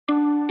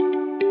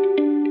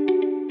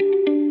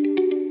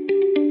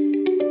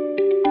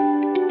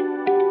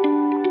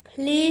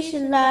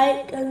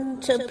like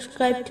and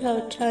subscribe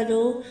to our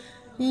channel.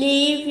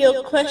 Leave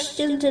your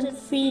questions and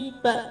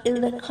feedback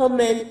in the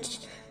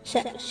comments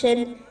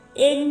section.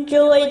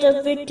 Enjoy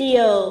the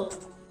video.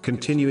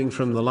 Continuing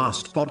from the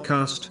last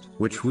podcast,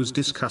 which was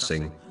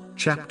discussing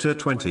chapter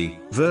 20,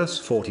 verse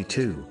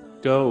 42.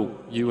 Go,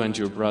 you and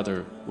your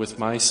brother, with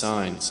my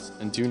signs,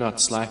 and do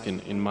not slacken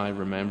in my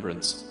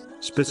remembrance.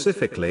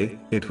 Specifically,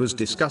 it was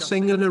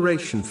discussing a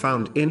narration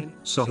found in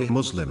Sahih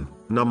Muslim,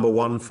 number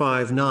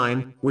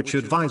 159, which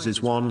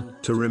advises one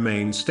to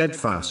remain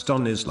steadfast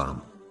on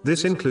Islam.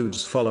 This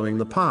includes following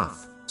the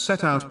path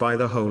set out by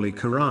the Holy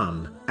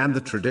Quran and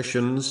the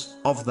traditions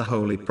of the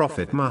Holy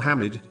Prophet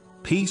Muhammad,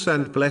 peace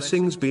and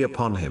blessings be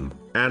upon him,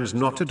 and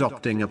not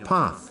adopting a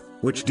path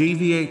which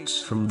deviates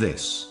from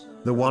this.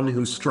 The one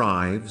who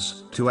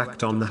strives to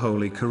act on the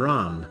Holy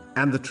Quran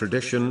and the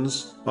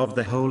traditions of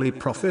the Holy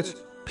Prophet,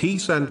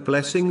 peace and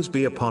blessings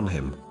be upon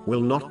him, will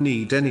not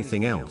need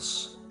anything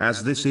else,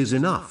 as this is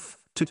enough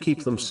to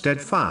keep them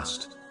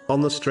steadfast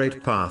on the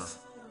straight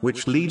path,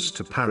 which leads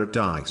to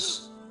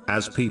paradise.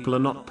 As people are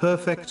not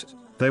perfect,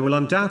 they will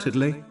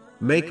undoubtedly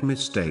make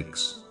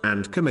mistakes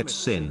and commit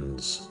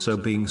sins. So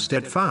being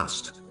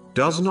steadfast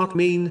does not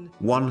mean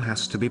one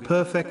has to be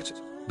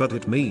perfect, but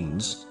it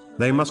means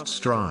they must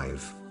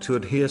strive to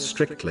adhere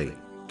strictly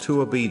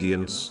to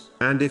obedience,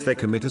 and if they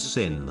commit a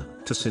sin,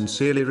 to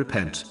sincerely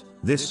repent.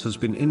 This has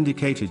been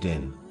indicated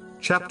in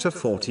chapter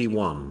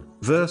 41,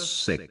 verse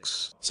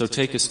 6. So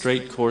take a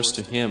straight course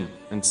to him,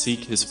 and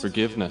seek his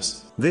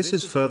forgiveness. This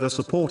is further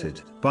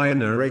supported by a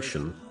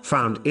narration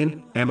found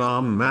in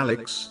Imam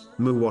Malik's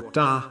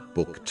Muwatta,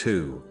 Book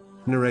 2.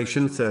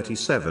 Narration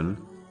 37,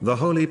 the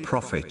Holy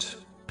Prophet,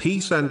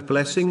 peace and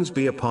blessings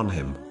be upon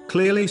him,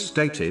 clearly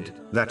stated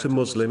that a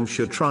Muslim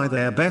should try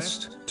their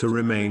best to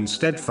remain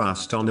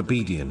steadfast on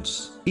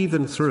obedience,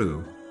 even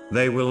through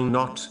they will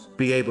not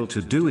be able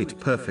to do it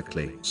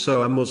perfectly.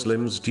 So a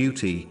Muslim's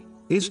duty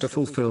is to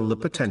fulfill the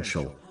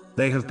potential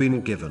they have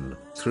been given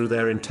through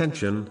their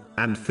intention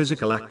and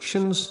physical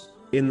actions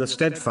in the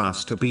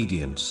steadfast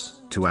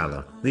obedience to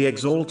Allah, the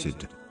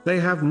Exalted. They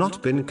have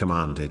not been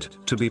commanded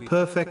to be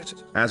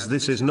perfect, as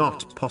this is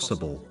not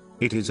possible.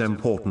 It is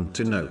important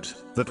to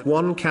note that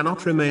one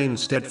cannot remain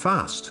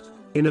steadfast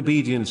in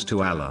obedience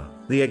to Allah,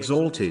 the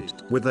Exalted,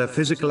 with their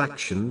physical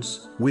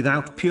actions,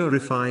 without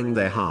purifying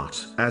their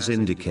heart, as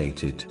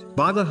indicated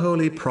by the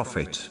Holy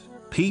Prophet,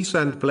 peace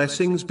and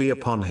blessings be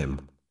upon him,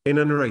 in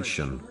a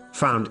narration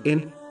found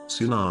in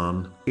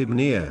Sunan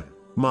Ibn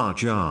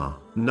Majah,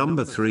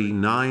 number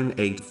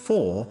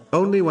 3984.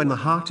 Only when the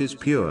heart is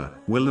pure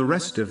will the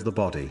rest of the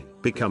body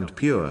become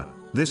pure.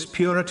 This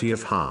purity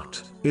of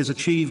heart is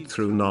achieved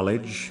through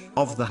knowledge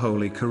of the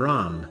Holy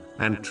Quran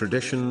and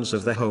traditions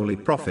of the Holy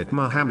Prophet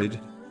Muhammad,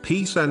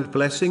 peace and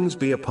blessings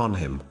be upon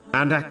him,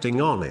 and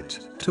acting on it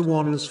to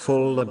one's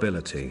full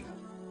ability.